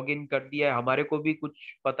रहे हैं, लॉगिन कर दिया है, हमारे को भी कुछ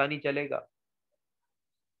पता नहीं चलेगा.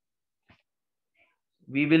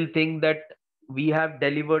 We will think that we have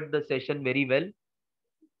delivered the session very well,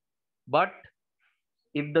 but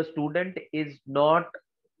if the student is not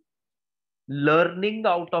learning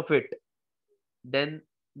out of it, then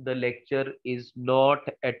the lecture is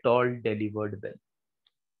not at all delivered well.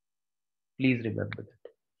 Please remember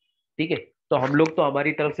that. ठीक है. तो हम लोग तो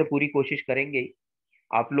हमारी तरफ से पूरी कोशिश करेंगे ही.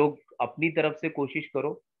 आप लोग अपनी तरफ से कोशिश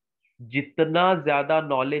करो, जितना ज्यादा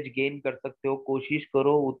नॉलेज गेन कर सकते हो कोशिश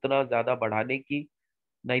करो उतना ज्यादा बढ़ाने की.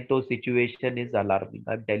 नहीं तो situation is alarming.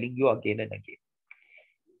 I am telling you again and again.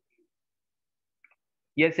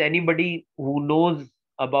 Yes, anybody who knows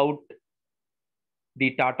about the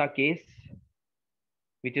Tata case,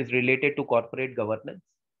 which is related to corporate governance,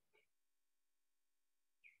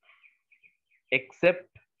 except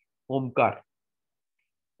Omkar.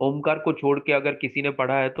 Omkar को छोड़ के अगर किसी ने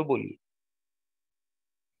पढ़ा है तो बोलिए.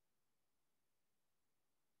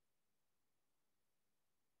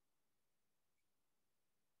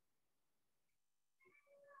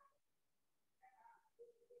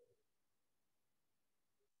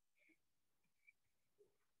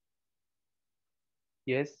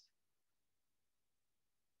 यस.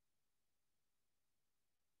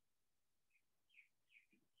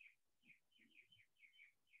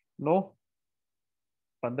 नो.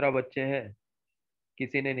 15 बच्चे हैं,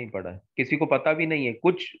 किसी ने नहीं पढ़ा है, किसी को पता भी नहीं है.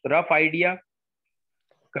 कुछ रफ आइडिया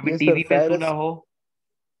कभी यस सर, टीवी में सुना हो?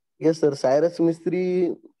 यस सर, साइरस मिस्त्री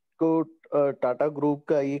को टाटा ग्रुप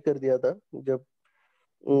का ये कर दिया था जब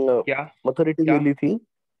क्या अथॉरिटी क्या? मिली थी,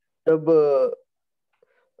 तब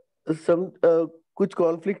सम कुछ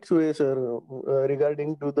कॉन्फ्लिक्ट्स हुए सर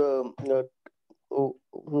रिगार्डिंग टू द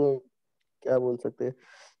क्या बोल सकते हैं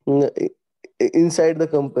इनसाइड द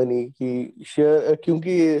कंपनी की शेयर,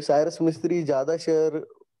 क्योंकि साइरस मिस्त्री ज्यादा शेयर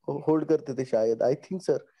होल्ड करते थे शायद, आई थिंक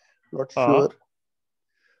सर. नॉट हाँ श्योर।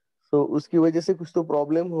 तो उसकी वजह से कुछ तो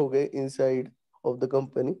प्रॉब्लम हो गए इनसाइड ऑफ द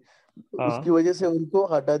कंपनी, उसकी हाँ वजह से उनको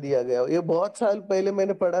हटा दिया गया। ये बहुत साल पहले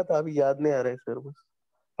मैंने पढ़ा था, अभी याद नहीं आ रहा है सर, बस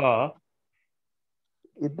हाँ।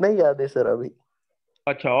 इतना ही याद है सर अभी।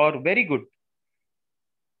 अच्छा, और वेरी गुड,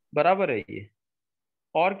 बराबर है ये।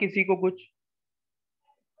 और किसी को कुछ,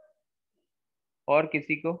 और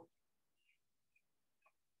किसी को?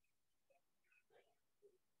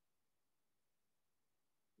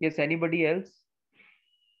 Yes, anybody else?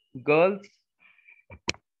 Girls?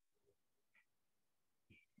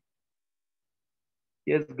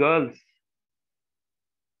 Yes, girls.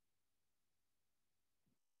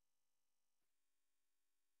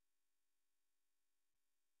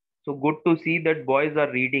 So good to see that boys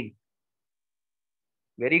are reading.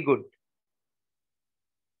 Very good.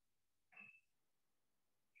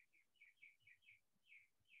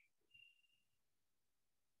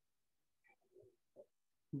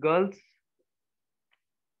 Girls,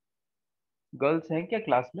 girls हैं क्या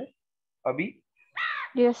क्लास में अभी?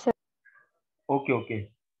 Yes, sir. Okay okay,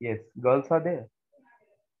 yes, girls are there.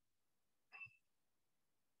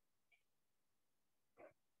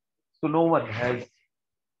 So no one has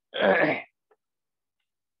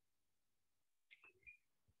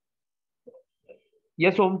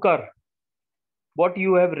yes, Omkar, what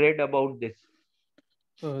you have read about this?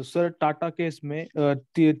 Sir Tata case में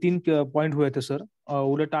तीन point हुए थे sir.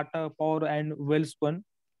 उन्हें Tata power and Welspun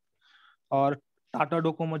और Tata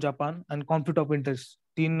Docomo Japan and conflict of interest,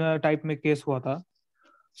 तीन type में case हुआ था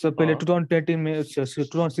सर। पहले हाँ 2013 में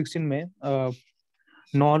 2016 में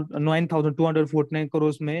 9,249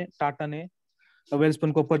 करोड़ में टाटा ने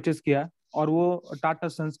वेलस्पन को परचेज किया और वो टाटा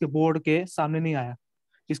सन्स के बोर्ड के सामने नहीं आया,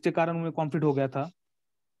 इसके कारण उन्हें कॉन्फ्लिक्ट हो गया था।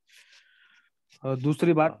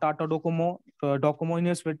 दूसरी बात, हाँ Tata Docomo Docomo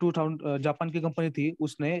investment 2000 Japan की कंपनी थी,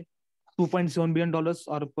 उसने $2.7 बिलियन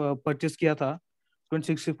और परचेस किया था,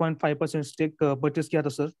 26.5% स्टेक परचेस किया था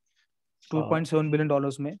सर हाँ $2.7 बिलियन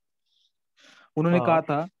में। उन्होंने कहा हाँ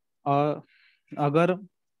था अगर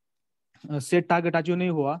सेट टारगेट अचीव नहीं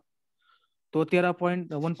हुआ तो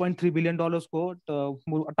 1.3 बिलियन डॉलर्स को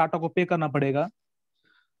टाटा को पे करना पड़ेगा।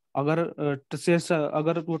 अगर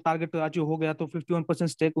अगर वो टारगेट अचीव हो गया तो 51%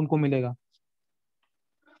 स्टेक उनको मिलेगा।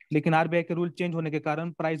 लेकिन आरबीआई के रूल चेंज होने के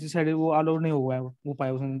कारण प्राइस डिसाइड वो अलाउ नहीं हो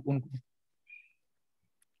पाया उनको।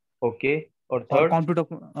 ओके, और और थर्ड?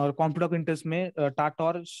 कॉन्फ्लिक्ट ऑफ इंटरेस्ट में टाटा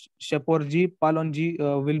और शेपोरजी पालोनजी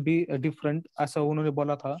विल बी डिफरेंट, ऐसा उन्होंने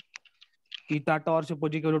बोला था कि टाटा और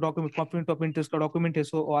शेपोरजी का जो डॉक्यूमेंट कॉन्फ्लिक्ट ऑफ इंटरेस्ट का डॉक्यूमेंट है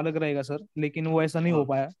वो अलग रहेगा सर, लेकिन वो ऐसा नहीं हो हाँ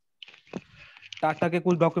पाया। टाटा के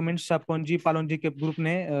कुछ डॉक्यूमेंट शेपोरजी पालोनजी के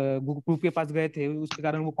ग्रुप के पास गए थे, उसके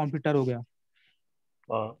कारण वो कॉम्प्यूटर हो गया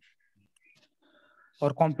हाँ।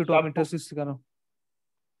 और कॉन्फ्लिक्ट ऑफ शापो, इंटरेस्ट इस कारण। हेलो।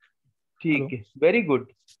 ठीक है, very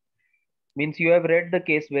good, means you have read the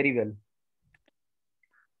case very well.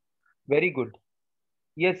 Very good.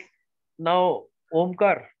 Yes, now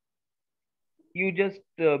Omkar, you just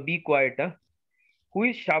be quiet, huh? Who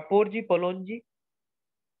is Shaporji Palonji?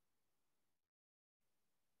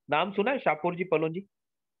 नाम सुना है शापोरजी पलोंजी?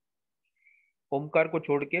 ओमकार को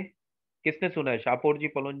छोड़ के किसने सुना है Shapoorji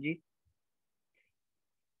पलोंजी?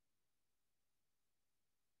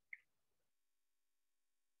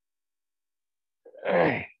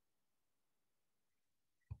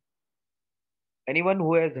 Anyone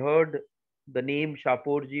who has heard the name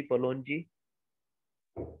Shaporji Palonji?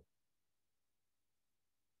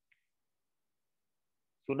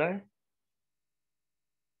 सुना है?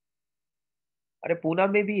 अरे पूना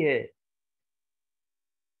में भी है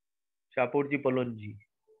शापोरजी पलोंजी।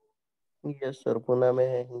 यस सर, पुणे में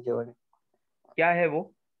है हिंजेवाड़ी। क्या है वो?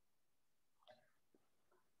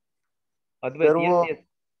 सर अद्वैत, वो यस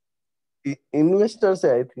यस। इन्वेस्टर से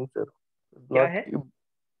आई थिंक सर, क्या नॉट है?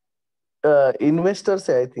 इन्वेस्टर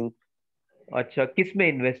से आई थिंक। अच्छा, किस में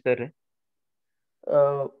इन्वेस्टर है?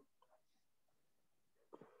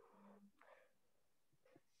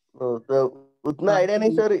 तो उतना आइडिया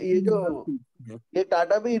नहीं सर। ये जो ये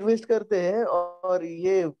टाटा भी इन्वेस्ट करते हैं और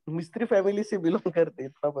ये मिस्त्री फैमिली से बिलोंग करते हैं,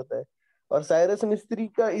 इतना पता है। और साइरस मिस्त्री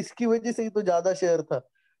का इसकी वजह से ही तो ज्यादा शेयर था,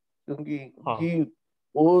 क्योंकि हाँ ही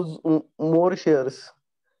ओज मोर शेयर्स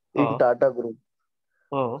इन हाँ टाटा ग्रुप।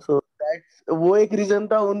 हाँ सो दैट्स वो एक रीजन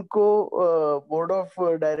था उनको बोर्ड ऑफ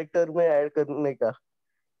डायरेक्टर में ऐड करने का,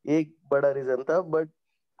 एक बड़ा रीजन था। बट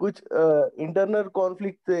कुछ इंटरनल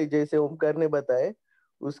कॉन्फ्लिक्ट थे जैसे ओमकार ने बताए,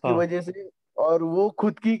 उसकी हाँ वजह से। और वो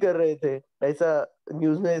खुद की कर रहे थे, ऐसा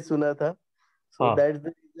न्यूज में सुना था। सो हाँ। दैट्स द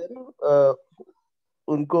रीजन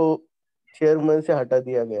उनको चेयरमैन से हटा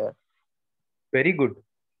दिया गया। Very good.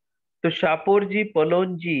 तो Shapoorji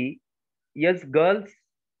पलोंजी, yes girls,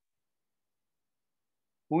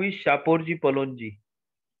 who is Shapoorji पलोंजी?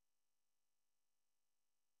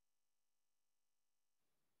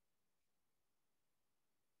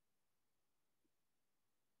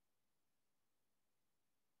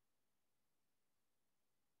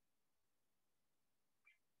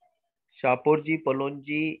 Shapoorji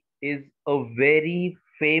Pallonji is a very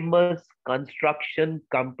famous construction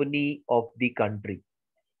company of the country.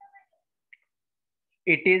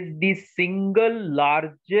 It is the single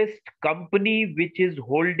largest company which is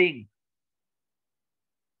holding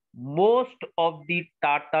most of the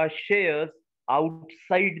Tata shares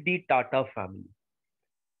outside the Tata family.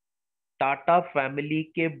 Tata family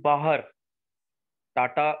के बाहर,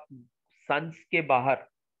 Tata sons के बाहर,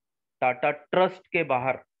 Tata trust के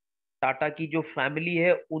बाहर, टाटा की जो family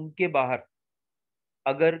है उनके बाहर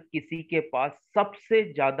अगर किसी के पास सबसे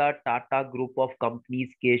ज्यादा टाटा ग्रुप ऑफ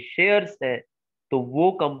कंपनीज के शेयर्स है तो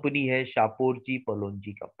वो कंपनी है Shapoorji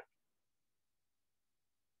Pallonji company.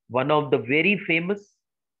 One of the very famous,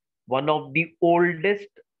 one of the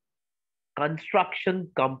oldest construction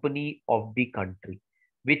company of the country,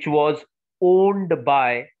 which was owned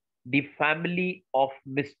by the family of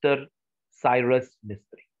Mr. Cyrus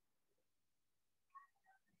Mistry.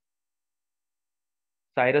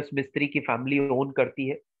 Cyrus मिस्त्री की family own करती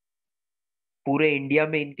है. पूरे इंडिया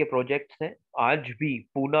में इनके प्रोजेक्ट्स हैं. आज भी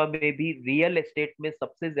पूना में भी रियल एस्टेट में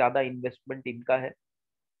सबसे ज्यादा इन्वेस्टमेंट इनका है.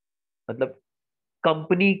 मतलब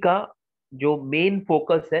कंपनी का जो मेन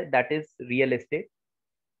फोकस है that is real estate.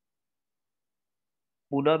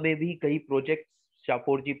 Poona में भी कई प्रोजेक्ट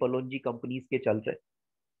शापोरजी पलोनजी कंपनीज के चल रहे.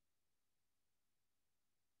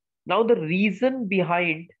 Now the reason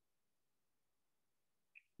behind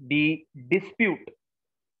the dispute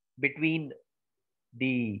between the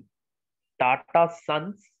Tata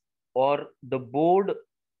sons और the board,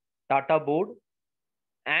 Tata board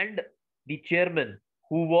and the chairman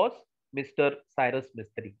who was Mr. Cyrus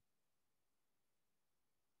Mistry.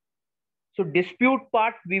 So dispute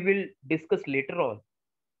part we will discuss later on.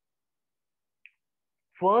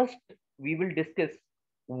 First, we will discuss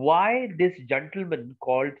why this gentleman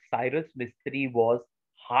called Cyrus Mistry was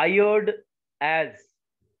hired as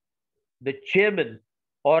the chairman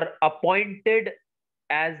or appointed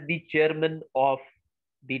as the chairman of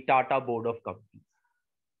the Tata Board of Companies.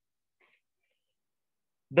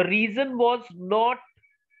 The reason was not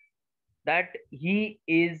that he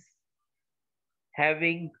is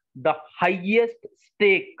having the highest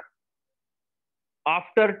stake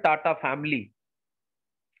after Tata family,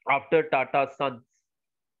 after Tata sons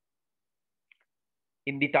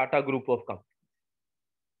in the Tata group of companies.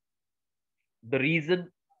 The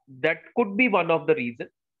reason, that could be one of the reasons,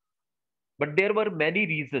 but there were many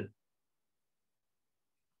reasons.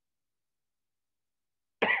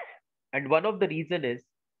 And one of the reason is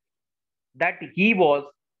that he was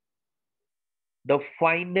the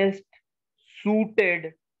finest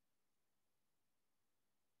suited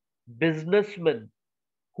businessman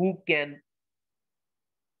who can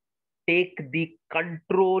take the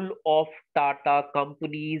control of Tata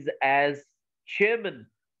companies as chairman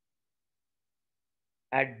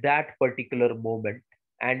at that particular moment.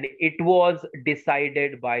 And it was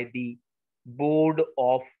decided by the board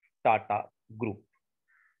of Tata Group.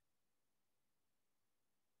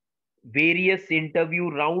 Various interview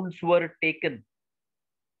rounds were taken.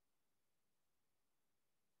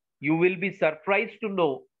 You will be surprised to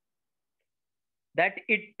know that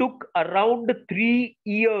it took around 3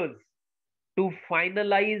 years to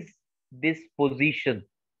finalize this position.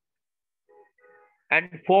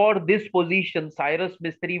 And for this position, Cyrus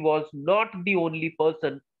Mistry was not the only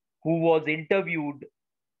person who was interviewed.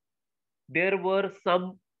 There were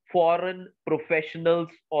some foreign professionals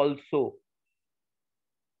also.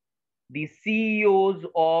 The CEOs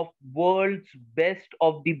of world's best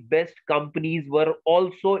of the best companies were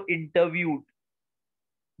also interviewed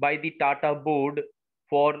by the Tata board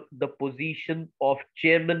for the position of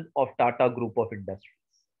chairman of Tata Group of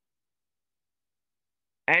Industries.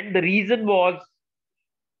 And the reason was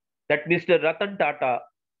that Mr. Ratan Tata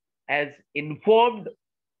has informed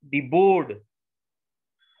the board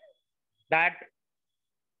that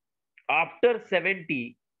after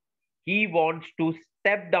 70, he wants to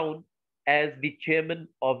step down as the chairman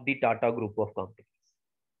of the Tata Group of Companies.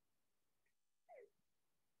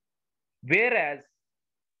 Whereas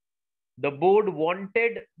the board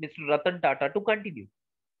wanted Mr. Ratan Tata to continue.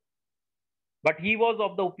 But he was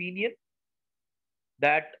of the opinion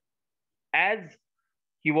that as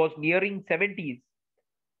he was nearing 70s,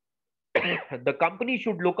 the company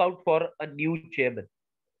should look out for a new chairman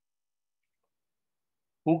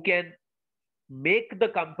who can make the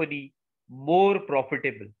company more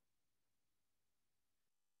profitable.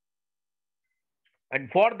 And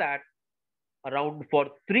for that, around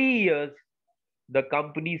for 3 years, the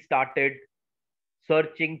company started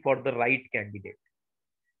searching for the right candidate.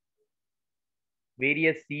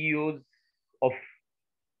 Various CEOs of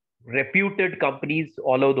reputed companies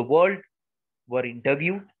all over the world were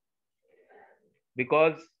interviewed.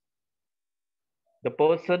 because the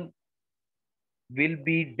person will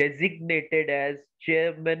be designated as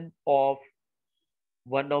chairman of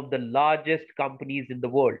one of the largest companies in the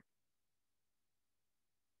world,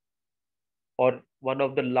 or one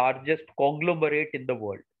of the largest conglomerate in the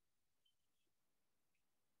world.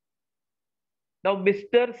 Now,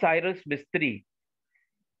 Mr. Cyrus Mistry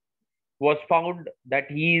was found that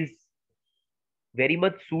he is very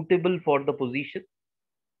much suitable for the position.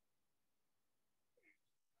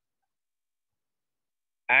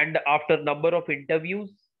 And after number of interviews,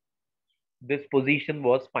 this position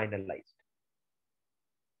was finalized.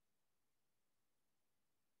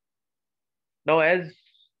 Now, as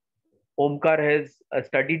Omkar has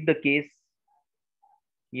studied the case,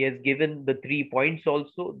 he has given the 3 points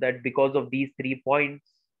also, that because of these 3 points,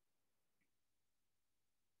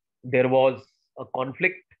 there was a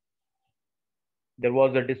conflict, there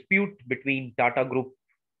was a dispute between Tata Group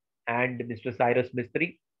and Mr. Cyrus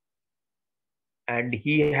Mistry, and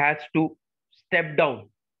he has to step down.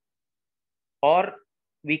 Or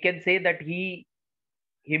we can say that he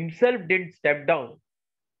himself didn't step down,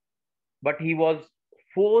 but he was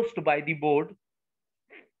forced by the board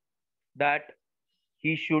that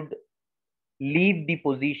he should leave the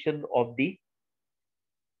position of the,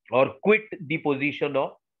 or quit the position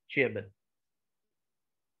of chairman.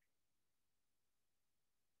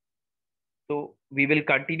 So we will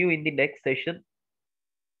continue in the next session.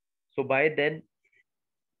 So by then,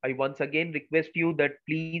 I once again request you that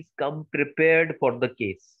please come prepared for the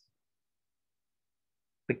case.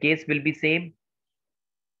 The case will be same,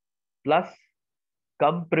 plus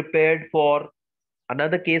come prepared for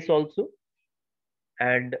another case also,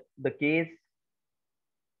 and the case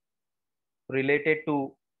related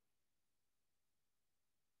to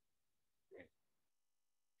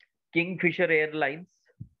Kingfisher Airlines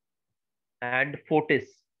and Fortis,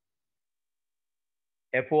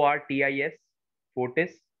 Fortis,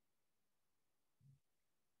 Fortis.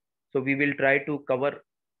 So we will try to cover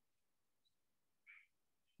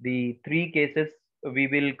the 3 cases. We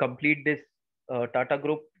will complete this Tata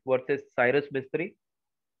Group versus Cyrus Mistry.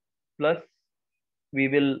 Plus, we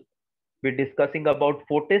will be discussing about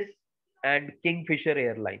Fortis and Kingfisher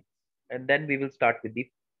Airlines. And then we will start with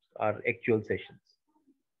our actual sessions.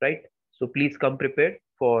 Right? So please come prepared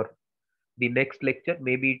for the next lecture.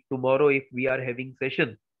 Maybe tomorrow, if we are having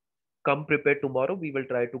session, come prepared tomorrow. We will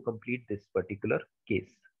try to complete this particular case.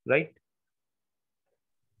 Right?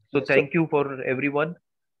 So Yes, thank you for everyone.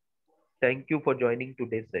 Thank you for joining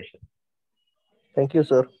today's session. Thank you,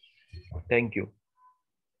 sir. Thank you.